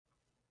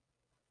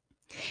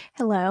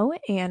Hello,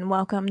 and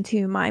welcome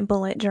to my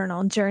bullet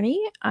journal journey.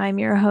 I'm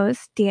your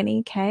host,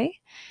 Danny Kay,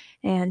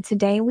 and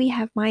today we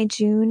have my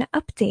June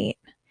update.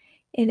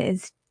 It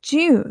is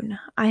June.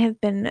 I have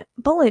been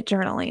bullet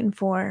journaling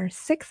for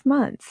 6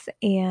 months,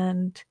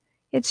 and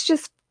it's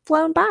just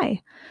flown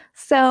by.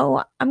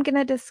 So, I'm going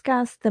to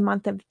discuss the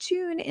month of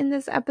June in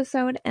this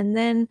episode, and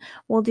then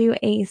we'll do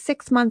a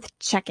 6 month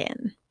check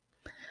in.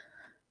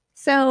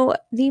 So,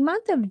 the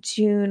month of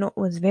June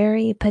was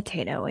very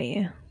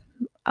potatoey,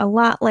 a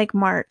lot like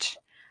March.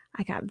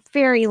 I got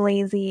very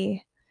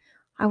lazy.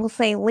 I will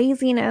say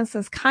laziness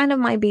is kind of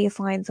my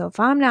baseline, so if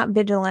I'm not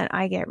vigilant,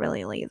 I get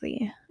really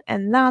lazy.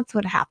 And that's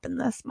what happened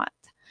this month.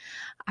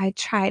 I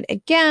tried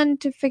again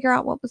to figure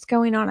out what was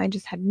going on. I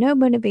just had no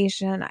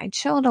motivation. I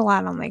chilled a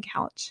lot on my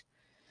couch.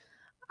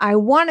 I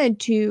wanted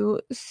to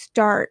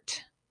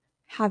start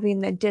having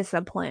the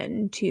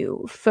discipline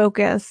to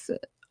focus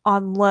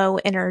on low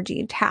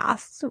energy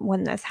tasks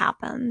when this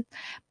happened,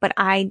 but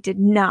I did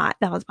not.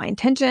 That was my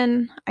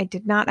intention. I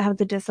did not have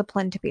the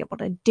discipline to be able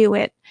to do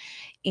it.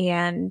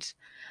 And,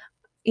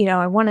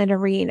 I wanted to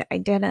read. I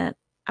didn't.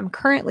 I'm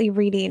currently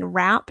reading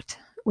Wrapped,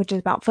 which is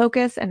about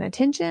focus and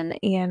attention.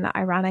 And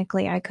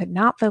ironically, I could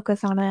not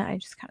focus on it. I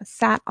just kind of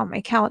sat on my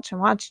couch and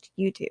watched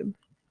YouTube.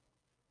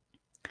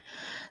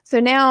 So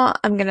now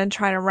I'm going to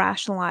try to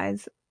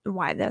rationalize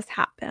why this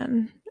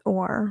happened,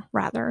 or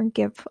rather,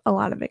 give a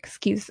lot of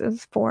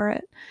excuses for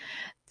it.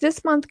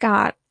 This month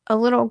got a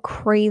little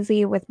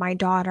crazy with my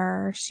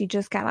daughter. She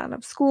just got out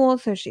of school,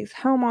 so she's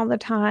home all the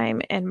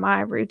time, and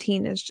my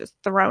routine is just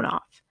thrown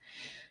off.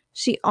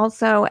 She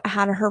also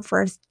had her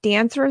first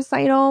dance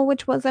recital,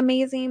 which was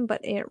amazing,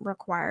 but it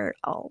required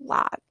a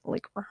lot,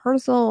 like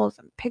rehearsals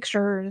and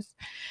pictures.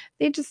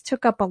 They just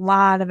took up a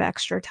lot of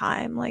extra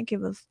time. Like, it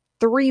was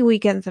 3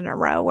 weekends in a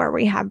row where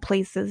we had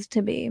places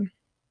to be.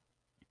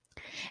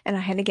 And I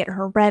had to get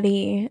her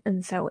ready.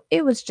 And so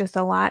it was just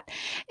a lot.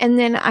 And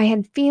then I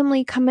had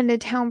family come into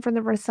town for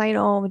the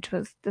recital, which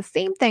was the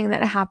same thing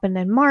that happened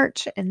in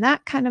March. And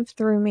that kind of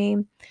threw me.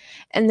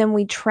 And then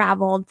we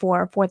traveled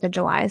for 4th of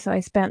July. So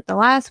I spent the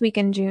last week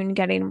in June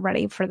getting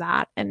ready for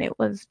that. And it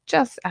was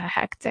just a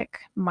hectic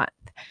month.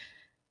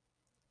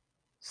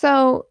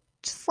 So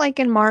just like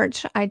in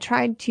March, I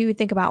tried to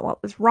think about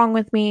what was wrong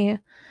with me.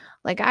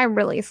 Like, I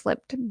really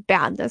slipped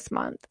bad this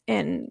month.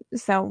 And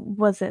so,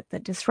 was it the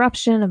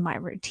disruption of my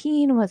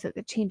routine? Was it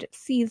the change of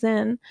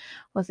season?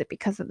 Was it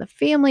because of the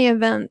family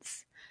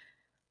events?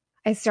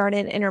 I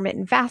started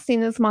intermittent fasting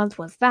this month.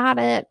 Was that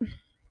it?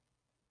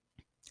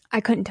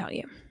 I couldn't tell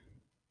you.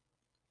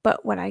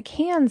 But what I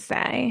can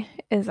say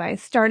is I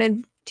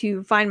started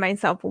to find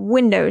myself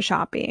window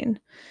shopping.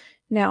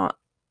 Now,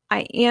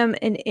 I am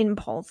an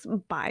impulse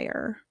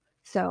buyer.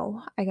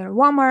 So I go to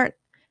Walmart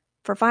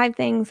for 5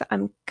 things.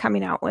 I'm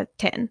coming out with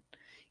 10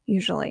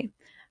 usually.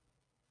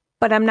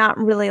 But I'm not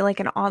really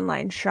like an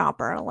online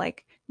shopper,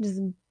 like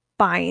just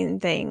buying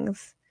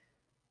things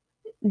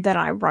that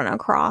I run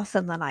across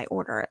and then I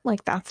order it.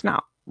 Like, that's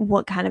not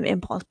what kind of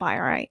impulse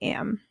buyer I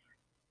am.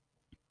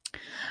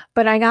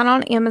 But I got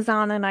on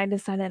Amazon and I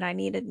decided I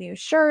needed new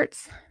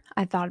shirts.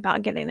 I thought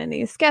about getting a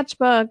new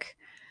sketchbook.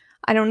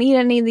 I don't need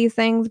any of these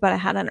things, but I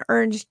had an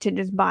urge to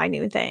just buy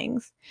new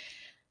things.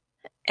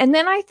 And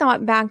then I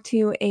thought back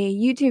to a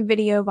YouTube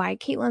video by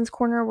Caitlin's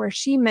Corner where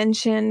she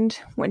mentioned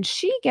when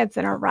she gets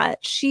in a rut,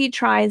 she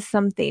tries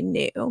something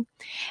new.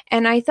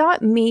 And I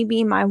thought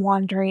maybe my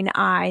wandering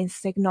eyes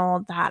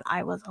signaled that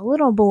I was a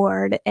little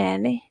bored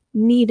and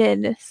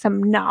needed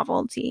some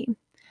novelty.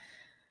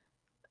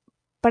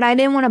 But I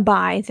didn't want to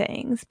buy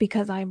things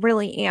because I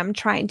really am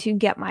trying to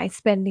get my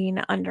spending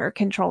under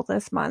control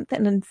this month.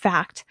 And in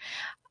fact,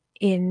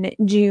 in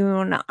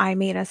June, I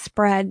made a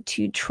spread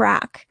to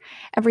track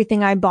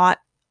everything I bought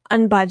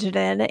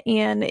unbudgeted,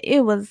 and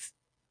it was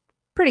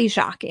pretty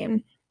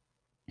shocking.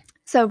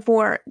 So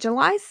for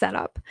July's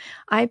setup,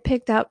 I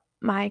picked up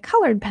my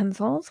colored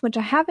pencils, which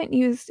I haven't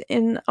used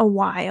in a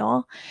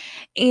while.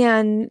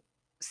 And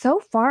so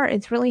far,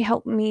 it's really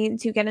helped me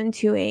to get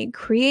into a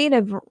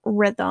creative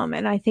rhythm.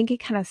 And I think it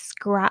kind of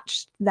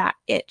scratched that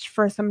itch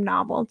for some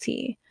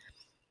novelty.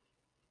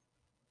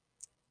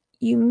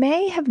 You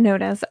may have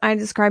noticed I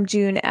described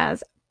June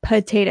as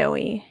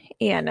potatoey,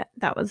 and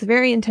that was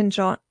very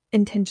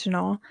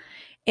intentional.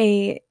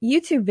 A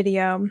YouTube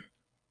video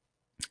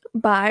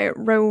by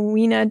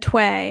Rowena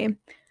Tway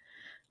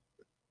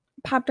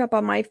popped up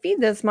on my feed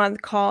this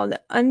month called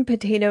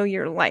Unpotato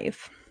Your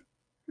Life.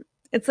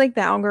 It's like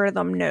the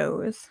algorithm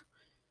knows,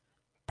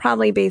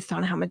 probably based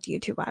on how much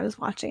YouTube I was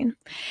watching.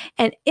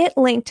 And it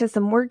linked to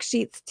some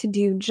worksheets to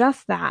do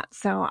just that.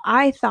 So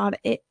I thought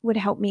it would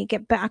help me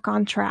get back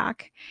on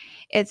track.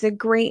 It's a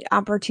great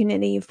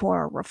opportunity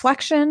for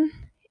reflection,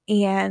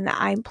 and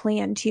I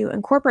plan to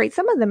incorporate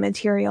some of the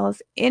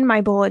materials in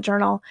my bullet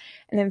journal.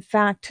 And in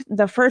fact,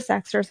 the first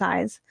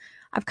exercise,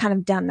 I've kind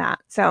of done that.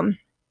 So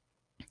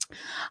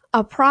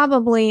I'll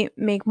probably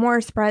make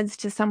more spreads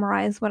to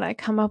summarize what I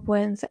come up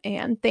with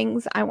and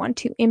things I want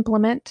to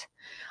implement.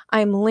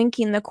 I'm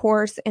linking the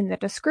course in the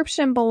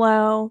description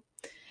below.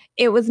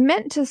 It was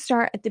meant to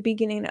start at the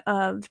beginning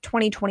of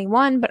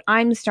 2021, but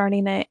I'm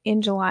starting it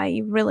in July.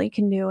 You really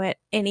can do it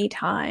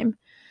anytime.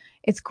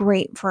 It's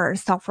great for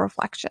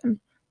self-reflection.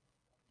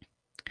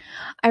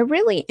 I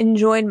really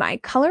enjoyed my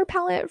color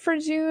palette for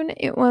June.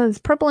 It was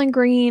purple and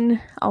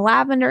green, a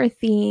lavender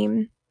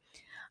theme.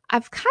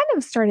 I've kind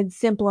of started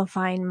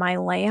simplifying my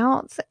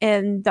layouts,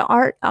 and the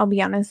art, I'll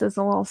be honest, is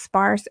a little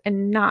sparse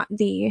and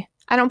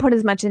I don't put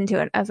as much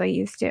into it as I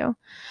used to.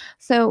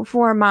 So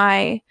for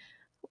my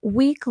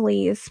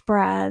weekly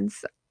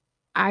spreads,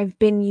 I've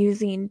been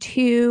using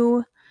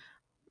 2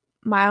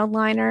 mild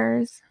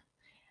liners.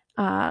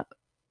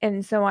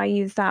 And so I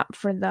use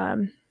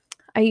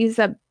I use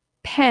a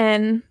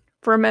pen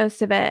for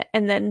most of it,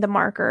 and then the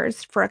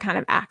markers for a kind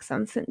of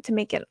accents and to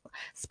make it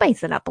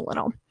spice it up a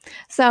little.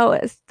 So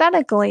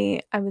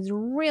aesthetically, I was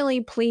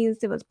really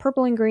pleased. It was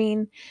purple and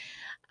green.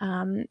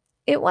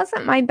 It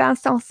wasn't my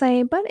best, I'll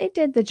say, but it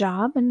did the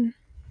job and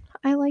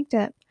I liked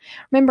it.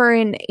 Remember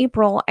in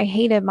April, I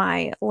hated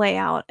my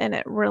layout and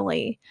it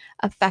really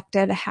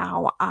affected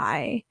how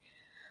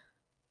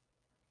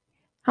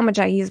much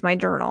I use my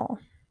journal.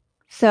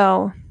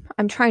 So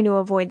I'm trying to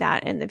avoid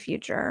that in the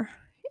future.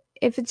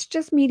 If it's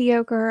just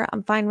mediocre,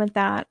 I'm fine with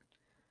that.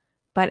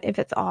 But if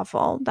it's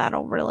awful,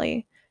 that'll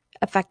really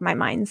affect my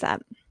mindset.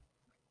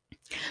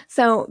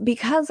 So,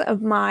 because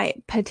of my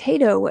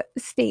potato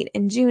state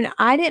in June,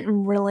 I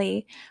didn't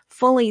really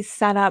fully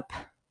set up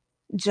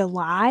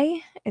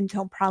July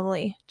until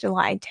probably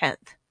July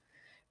 10th.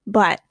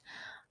 But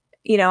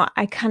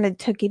I kind of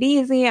took it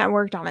easy. I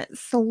worked on it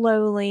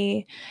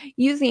slowly.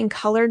 Using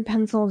colored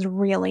pencils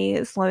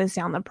really slows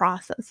down the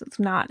process. It's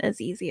not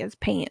as easy as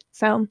paint.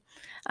 So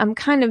I'm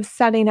kind of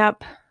setting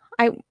up,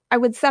 I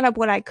would set up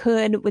what I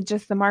could with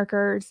just the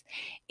markers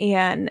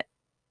and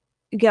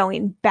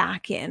going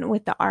back in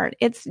with the art.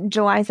 It's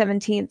July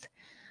 17th.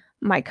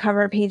 My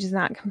cover page is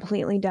not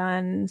completely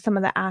done. Some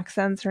of the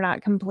accents are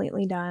not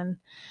completely done.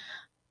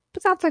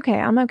 But that's okay.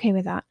 I'm okay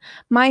with that.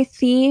 My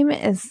theme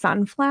is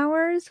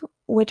sunflowers,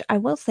 which I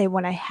will say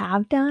what I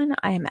have done,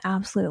 I am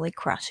absolutely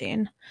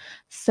crushing.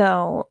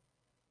 So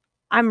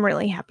I'm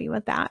really happy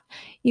with that.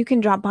 You can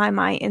drop by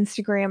my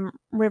Instagram,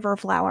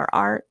 Riverflower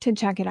Art, to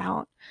check it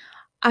out.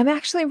 I'm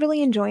actually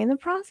really enjoying the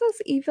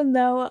process, even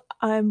though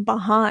I'm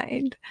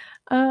behind.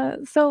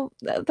 That's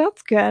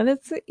good.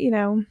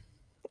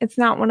 It's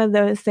not one of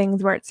those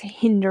things where it's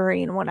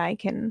hindering what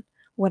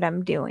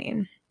I'm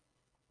doing.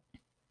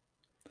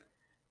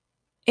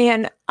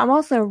 And I'm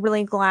also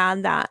really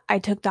glad that I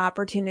took the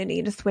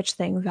opportunity to switch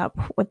things up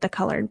with the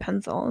colored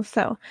pencils.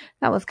 So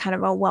that was kind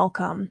of a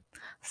welcome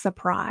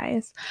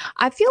surprise.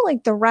 I feel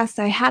like the rest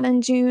I had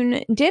in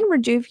June did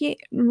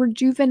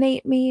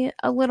rejuvenate me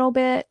a little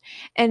bit.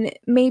 And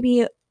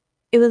maybe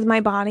it was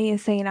my body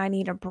saying I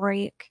need a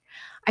break.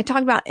 I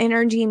talked about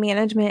energy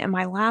management in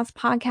my last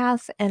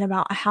podcast and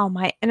about how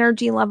my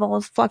energy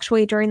levels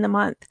fluctuate during the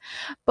month.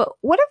 But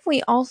what if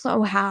we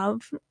also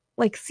have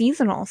like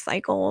seasonal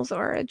cycles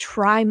or a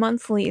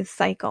tri-monthly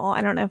cycle?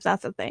 I don't know if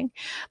that's a thing,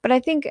 but I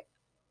think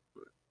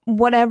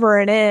whatever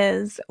it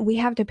is, we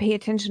have to pay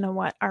attention to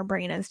what our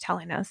brain is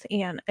telling us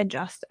and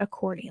adjust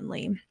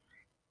accordingly.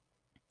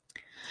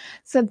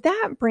 So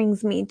that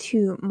brings me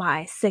to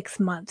my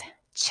 6-month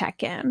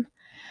check-in.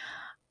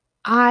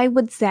 I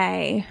would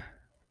say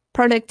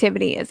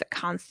productivity is a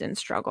constant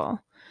struggle.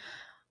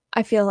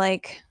 I feel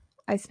like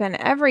I spend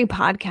every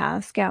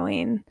podcast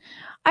going,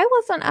 I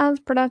wasn't as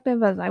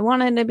productive as I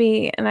wanted to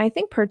be. And I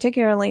think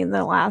particularly in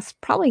the last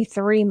probably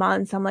 3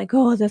 months, I'm like,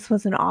 oh, this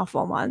was an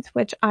awful month,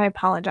 which I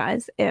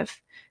apologize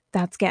if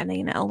that's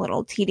getting a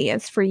little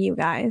tedious for you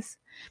guys.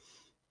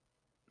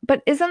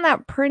 But isn't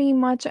that pretty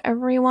much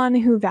everyone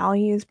who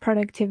values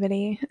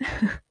productivity?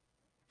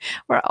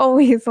 We're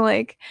always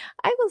like,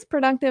 I was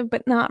productive,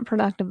 but not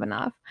productive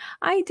enough.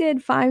 I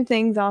did 5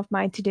 things off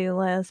my to-do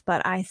list,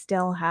 but I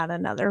still had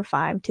another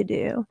 5 to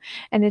do.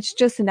 And it's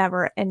just a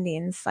never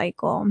ending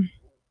cycle.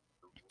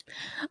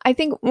 I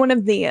think one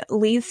of the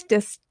least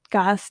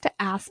discussed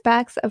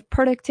aspects of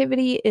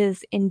productivity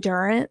is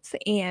endurance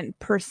and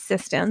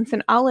persistence.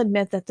 And I'll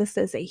admit that this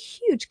is a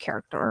huge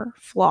character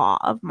flaw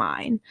of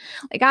mine.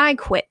 Like, I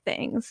quit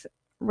things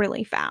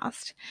really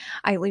fast.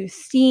 I lose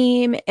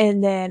steam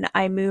and then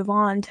I move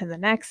on to the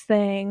next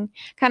thing.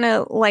 Kind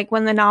of like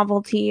when the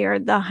novelty or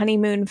the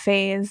honeymoon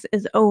phase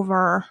is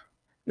over,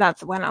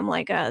 that's when I'm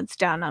like, it's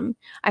done.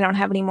 I don't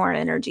have any more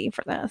energy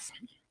for this.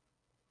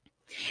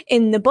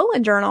 In the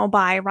bullet journal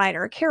by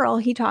Ryder Carroll,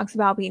 he talks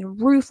about being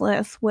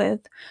ruthless with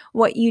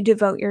what you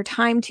devote your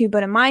time to.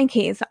 But in my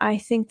case, I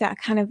think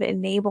that kind of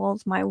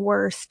enables my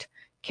worst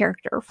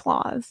character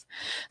flaws.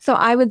 So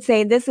I would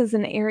say this is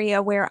an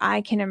area where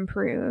I can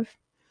improve.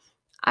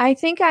 I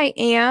think I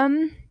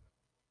am,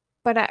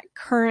 but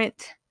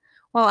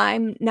while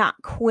I'm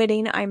not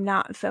quitting, I'm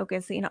not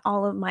focusing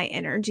all of my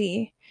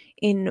energy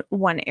in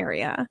one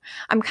area.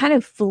 I'm kind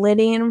of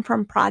flitting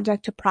from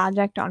project to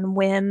project on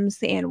whims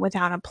and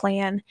without a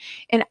plan.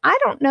 And I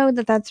don't know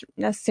that that's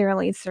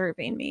necessarily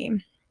serving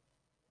me.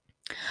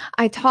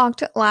 I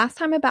talked last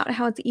time about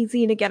how it's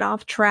easy to get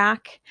off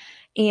track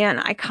and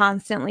I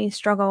constantly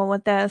struggle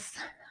with this.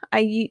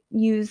 I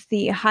use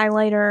the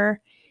highlighter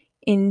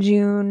in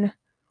June,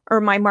 or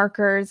my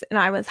markers, and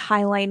I was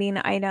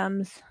highlighting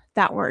items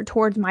that were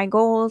towards my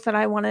goals that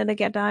I wanted to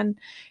get done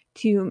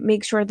to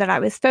make sure that I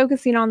was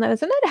focusing on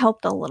those, and it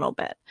helped a little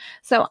bit.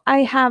 So I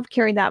have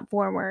carried that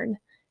forward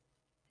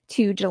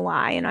to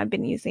July, and I've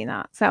been using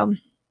that. So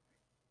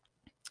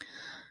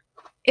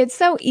it's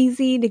so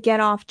easy to get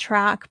off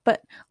track,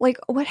 but like,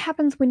 what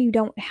happens when you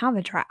don't have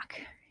a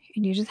track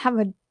and you just have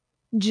a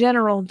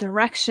general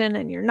direction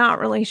and you're not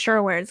really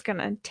sure where it's going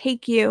to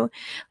take you?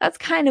 That's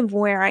kind of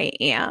where I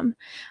am.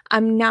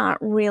 I'm not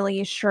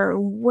really sure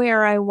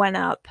where I want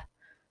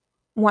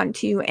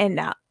to end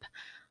up.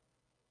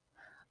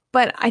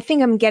 But I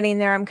think I'm getting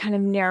there. I'm kind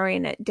of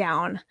narrowing it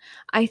down.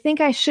 I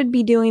think I should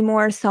be doing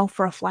more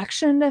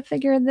self-reflection to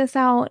figure this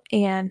out,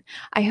 and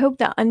I hope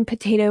the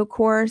Unpotato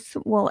course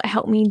will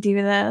help me do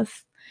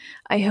this.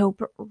 I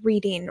hope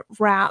reading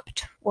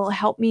Wrapped will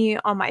help me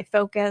on my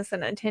focus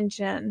and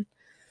attention.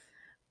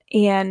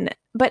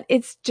 But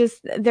it's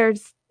just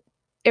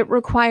it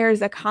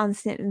requires a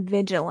constant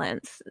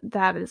vigilance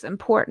that is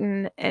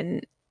important,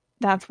 and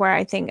that's where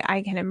I think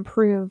I can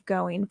improve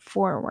going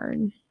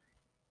forward.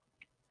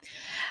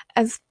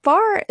 As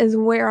far as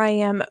where I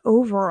am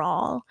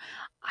overall,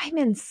 I'm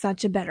in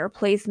such a better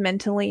place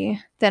mentally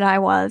than I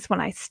was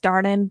when I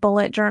started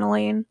bullet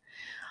journaling.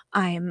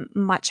 I'm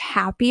much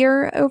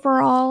happier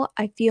overall.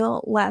 I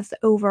feel less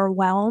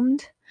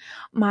overwhelmed.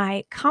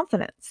 My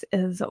confidence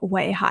is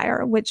way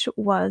higher, which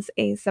was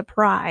a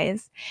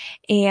surprise.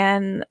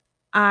 And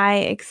I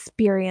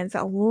experience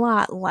a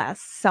lot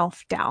less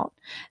self-doubt.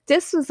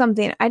 This was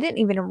something I didn't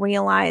even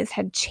realize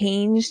had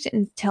changed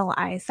until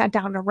I sat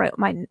down to write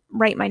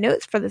my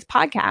notes for this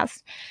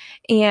podcast.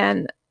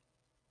 And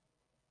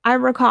I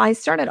recall I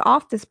started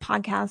off this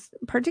podcast,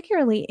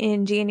 particularly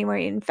in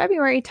January and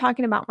February,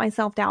 talking about my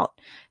self doubt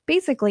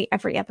basically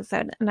every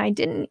episode. And I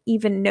didn't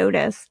even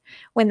notice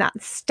when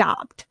that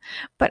stopped.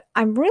 But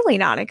I'm really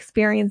not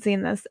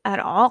experiencing this at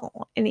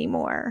all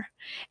anymore.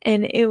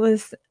 And it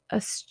was a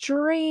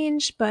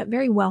strange but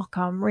very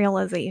welcome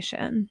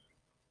realization.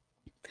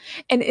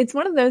 And it's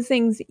one of those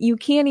things you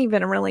can't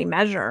even really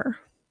measure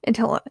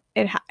until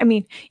I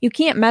mean, you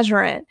can't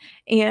measure it.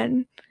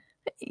 And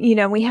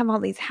we have all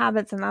these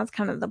habits, and that's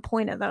kind of the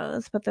point of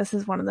those. But this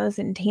is one of those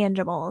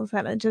intangibles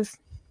that it just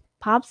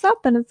pops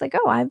up, and it's like,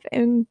 oh, I've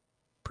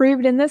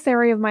improved in this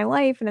area of my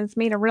life, and it's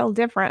made a real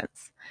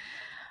difference.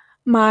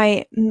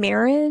 My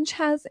marriage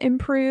has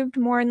improved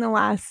more in the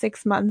last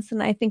 6 months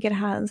than I think it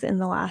has in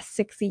the last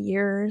 6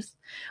 years.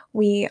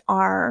 We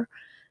are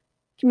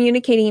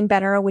communicating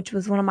better, which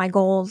was one of my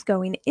goals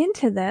going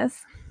into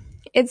this.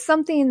 It's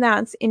something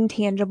that's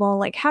intangible.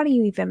 Like, how do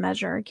you even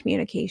measure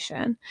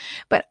communication?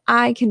 But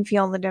I can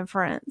feel the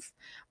difference.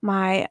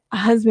 My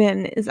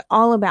husband is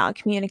all about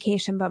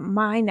communication, but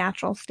my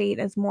natural state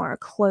is more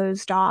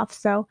closed off.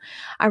 So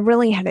I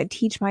really had to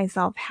teach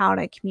myself how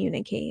to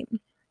communicate.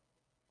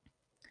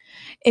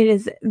 It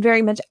is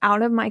very much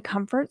out of my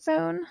comfort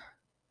zone.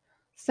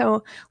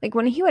 So, like,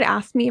 when he would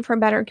ask me for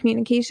better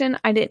communication,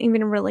 I didn't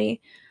even really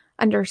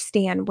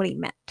understand what he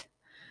meant.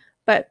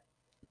 But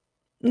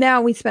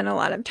now we spend a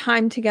lot of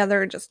time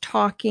together just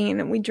talking,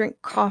 and we drink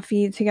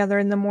coffee together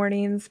in the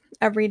mornings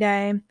every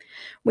day.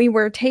 We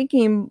were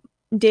taking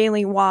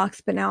daily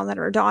walks, but now that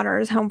our daughter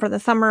is home for the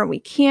summer, we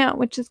can't,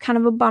 which is kind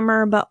of a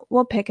bummer, but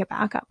we'll pick it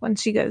back up when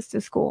she goes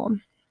to school.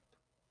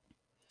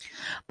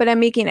 But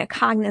I'm making a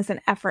cognizant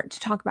effort to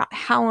talk about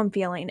how I'm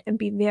feeling and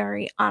be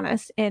very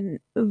honest and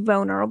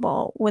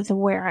vulnerable with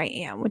where I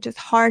am, which is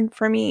hard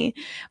for me,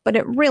 but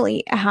it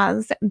really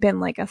has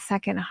been like a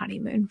second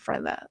honeymoon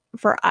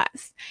for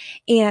us.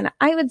 And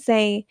I would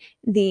say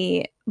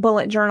the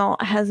bullet journal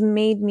has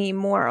made me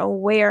more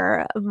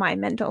aware of my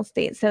mental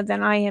state, so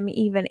then I am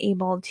even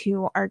able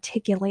to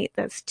articulate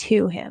this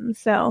to him.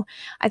 So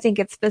I think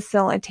it's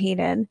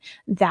facilitated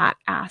that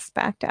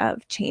aspect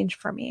of change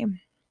for me.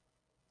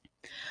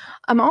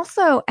 I'm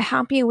also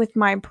happy with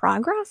my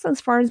progress as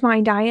far as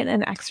my diet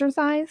and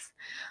exercise.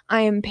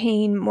 I am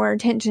paying more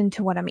attention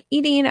to what I'm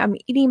eating. I'm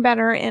eating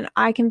better, and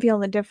I can feel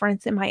the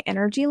difference in my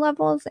energy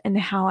levels and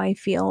how I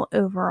feel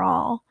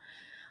overall.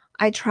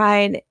 I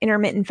tried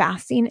intermittent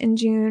fasting in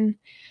June.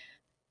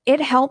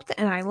 It helped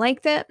and I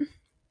liked it,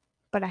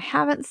 but I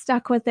haven't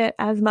stuck with it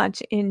as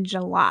much in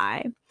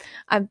July.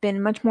 I've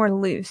been much more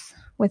loose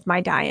with my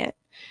diet.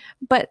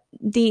 But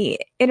the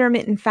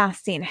intermittent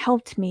fasting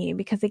helped me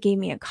because it gave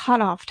me a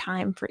cutoff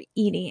time for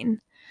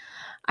eating.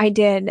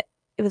 It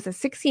was a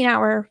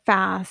 16-hour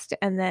fast,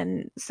 and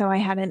then so I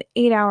had an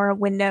 8-hour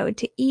window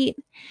to eat.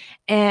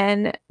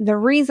 And the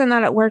reason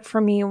that it worked for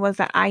me was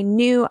that I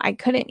knew I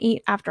couldn't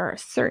eat after a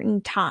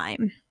certain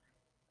time.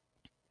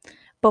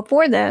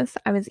 Before this,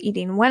 I was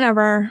eating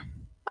whenever.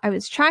 I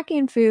was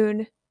tracking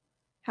food,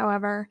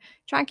 however,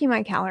 tracking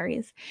my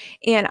calories.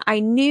 And I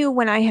knew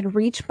when I had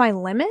reached my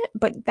limit,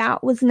 but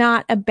that was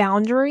not a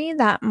boundary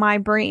that my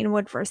brain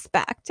would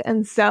respect.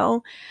 And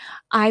so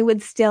I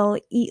would still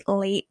eat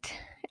late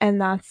and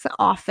that's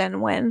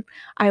often when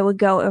I would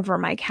go over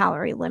my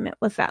calorie limit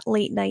with that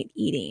late night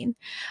eating.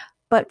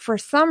 But for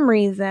some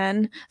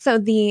reason, so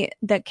the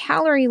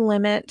calorie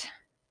limit,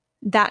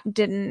 that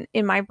didn't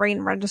in my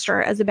brain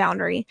register as a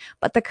boundary,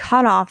 but the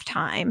cutoff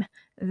time,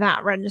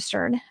 that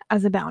registered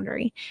as a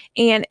boundary.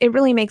 And it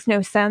really makes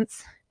no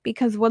sense,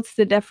 because what's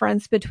the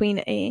difference between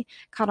a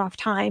cutoff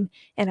time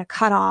and a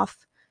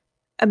cutoff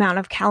amount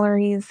of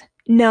calories?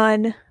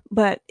 None,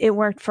 but it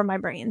worked for my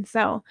brain.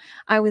 So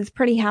I was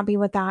pretty happy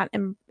with that.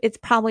 And it's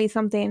probably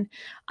something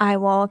I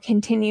will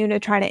continue to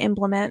try to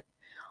implement,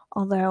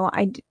 although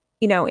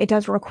it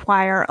does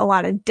require a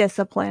lot of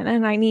discipline,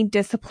 and I need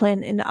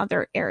discipline in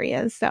other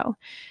areas. So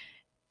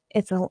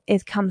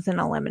it comes in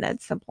a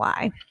limited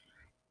supply.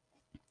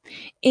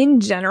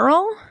 In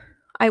general,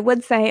 I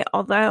would say,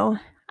 although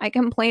I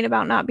complain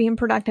about not being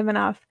productive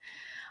enough,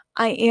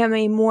 I am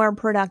a more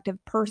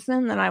productive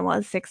person than I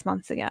was 6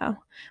 months ago.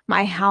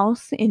 My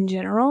house in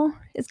general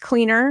is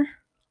cleaner.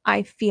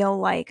 I feel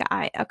like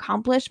I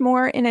accomplish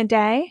more in a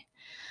day.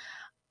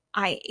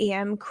 I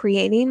am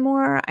creating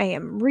more. I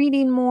am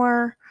reading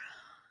more.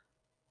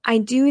 I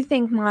do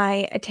think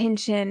my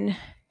attention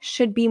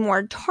should be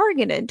more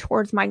targeted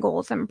towards my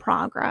goals and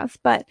progress.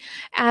 But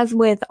as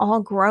with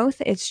all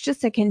growth, it's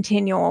just a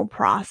continual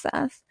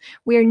process.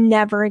 We're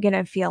never going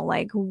to feel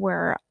like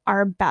we're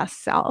our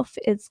best self.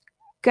 It's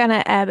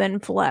gonna ebb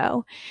and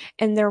flow,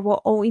 and there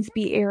will always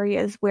be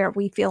areas where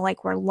we feel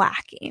like we're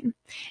lacking.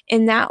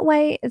 In that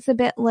way, it's a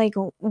bit like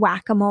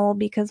whack-a-mole,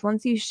 because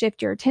once you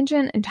shift your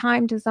attention and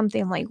time to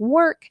something like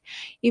work,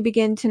 you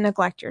begin to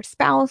neglect your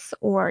spouse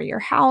or your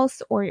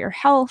house or your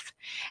health,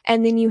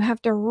 and then you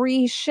have to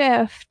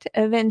reshift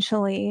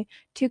eventually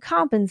to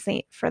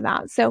compensate for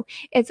that. So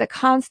it's a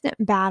constant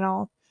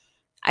battle.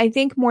 I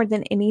think more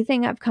than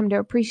anything, I've come to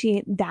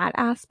appreciate that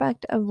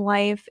aspect of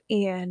life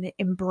and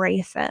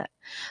embrace it.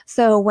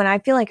 So when I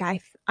feel like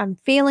I'm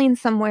failing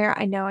somewhere,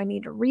 I know I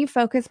need to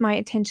refocus my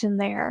attention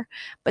there.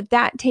 But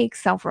that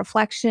takes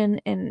self-reflection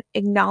and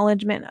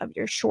acknowledgement of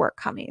your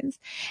shortcomings,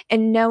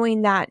 and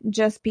knowing that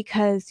just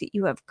because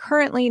you have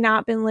currently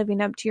not been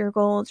living up to your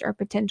goals or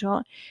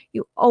potential,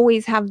 you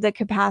always have the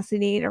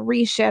capacity to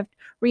reshift,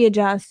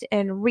 readjust,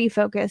 and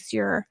refocus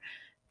your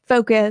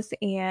focus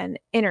and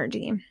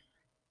energy.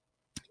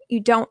 You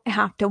don't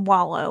have to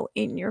wallow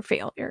in your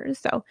failures.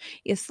 So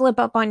you slip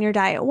up on your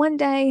diet one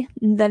day,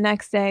 the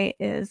next day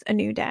is a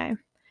new day.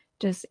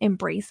 Just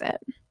embrace it.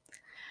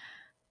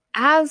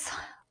 As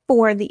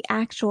for the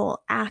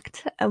actual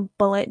act of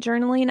bullet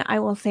journaling, I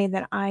will say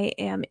that I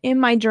am in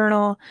my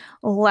journal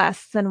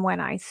less than when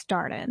I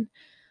started.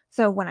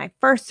 So when I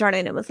first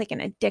started, it was like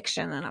an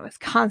addiction, and I was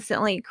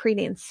constantly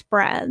creating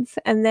spreads.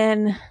 And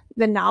then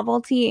the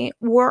novelty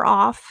wore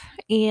off,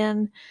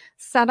 and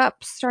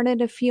setup started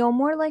to feel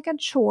more like a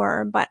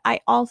chore, but I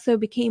also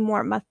became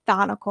more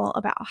methodical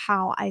about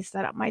how I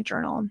set up my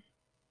journal.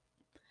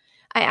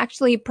 I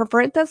actually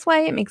prefer it this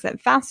way. It makes it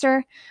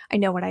faster. I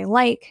know what I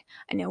like.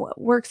 I know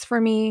what works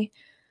for me.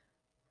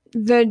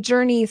 The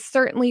journey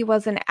certainly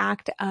was an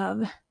act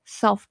of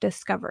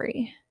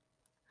self-discovery.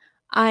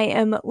 I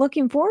am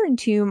looking forward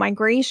to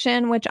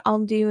migration, which I'll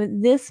do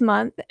this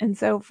month. And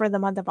so for the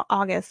month of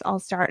August, I'll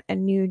start a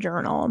new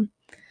journal.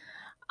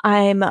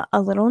 I'm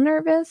a little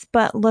nervous,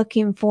 but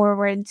looking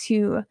forward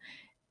to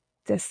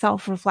the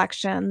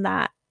self-reflection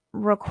that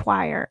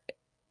requires,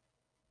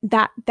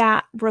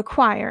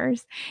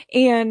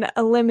 and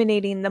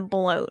eliminating the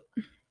bloat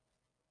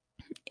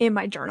in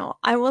my journal.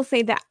 I will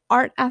say that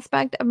art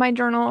aspect of my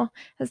journal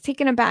has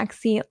taken a back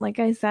seat. Like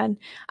I said,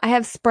 I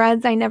have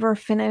spreads I never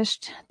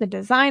finished the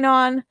design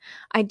on.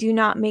 I do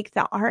not make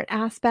the art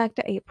aspect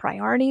a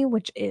priority,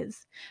 which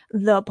is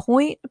the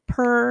point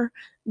per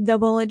the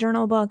bullet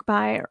journal book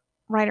by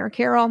Ryder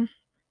Carroll.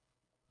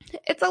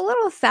 It's a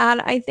little sad,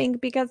 I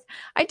think, because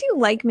I do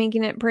like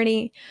making it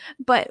pretty.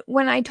 But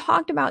when I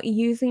talked about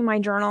using my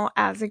journal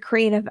as a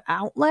creative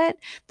outlet,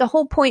 the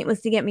whole point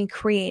was to get me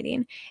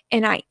creating.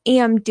 And I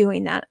am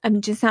doing that. I'm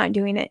just not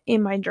doing it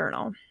in my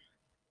journal.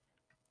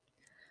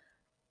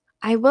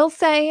 I will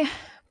say,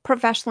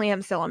 professionally,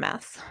 I'm still a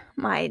mess.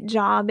 My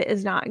job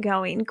is not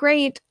going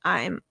great.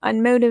 I'm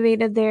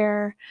unmotivated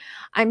there.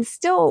 I'm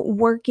still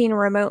working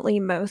remotely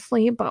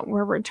mostly, but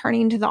we're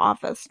returning to the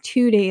office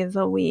 2 days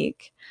a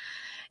week.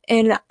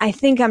 And I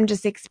think I'm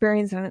just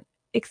experiencing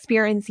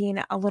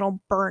a little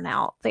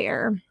burnout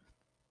there.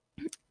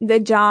 The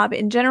job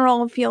in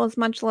general feels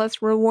much less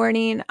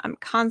rewarding. I'm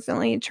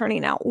constantly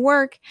churning out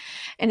work,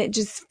 and it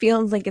just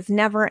feels like it's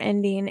never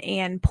ending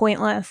and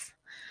pointless.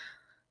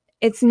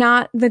 It's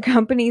not the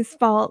company's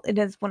fault. It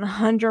is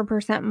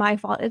 100% my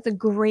fault. It's a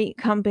great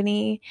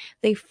company.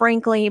 They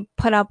frankly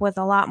put up with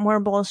a lot more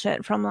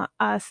bullshit from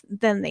us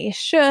than they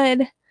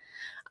should.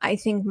 I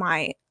think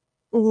my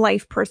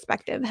life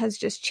perspective has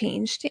just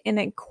changed, and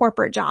a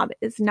corporate job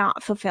is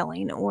not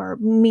fulfilling or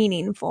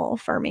meaningful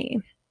for me.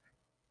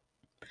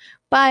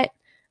 But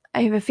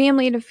I have a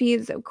family to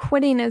feed, so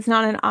quitting is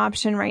not an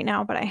option right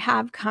now, but I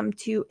have come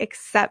to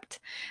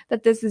accept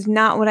that this is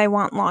not what I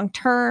want long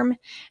term,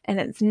 and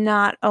it's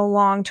not a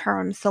long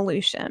term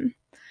solution.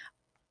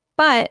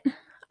 But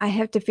I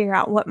have to figure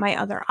out what my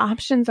other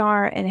options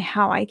are and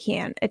how I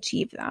can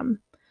achieve them.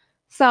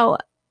 So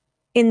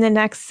in the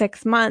next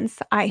 6 months,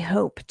 I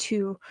hope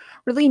to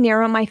really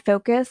narrow my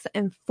focus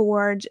and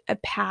forge a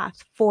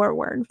path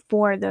forward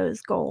for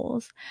those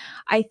goals.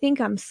 I think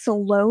I'm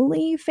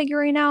slowly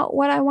figuring out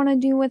what I want to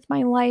do with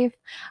my life.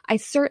 I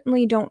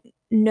certainly don't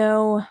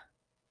know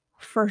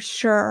for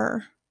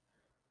sure,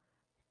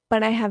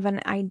 but I have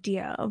an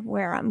idea of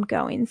where I'm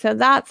going. So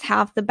that's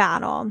half the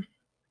battle.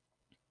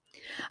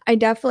 I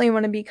definitely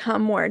want to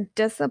become more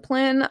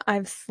disciplined.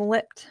 I've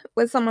slipped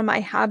with some of my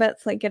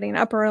habits, like getting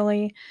up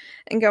early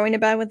and going to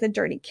bed with a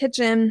dirty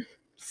kitchen.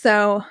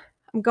 So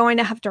I'm going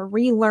to have to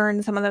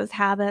relearn some of those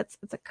habits.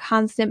 It's a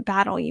constant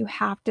battle. You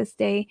have to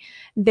stay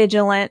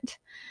vigilant.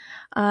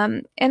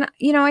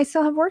 I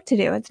still have work to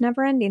do. It's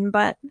never ending,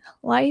 but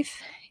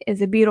life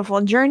is a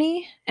beautiful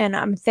journey, and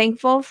I'm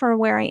thankful for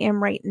where I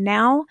am right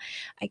now.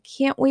 I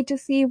can't wait to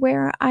see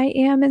where I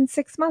am in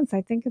 6 months.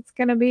 I think it's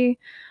going to be,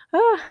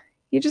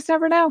 you just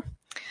never know.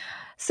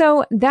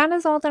 So that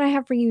is all that I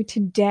have for you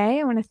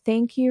today. I want to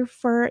thank you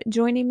for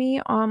joining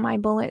me on my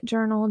bullet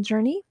journal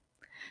journey.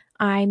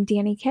 I'm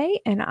Danny Kay,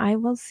 and I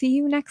will see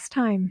you next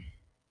time.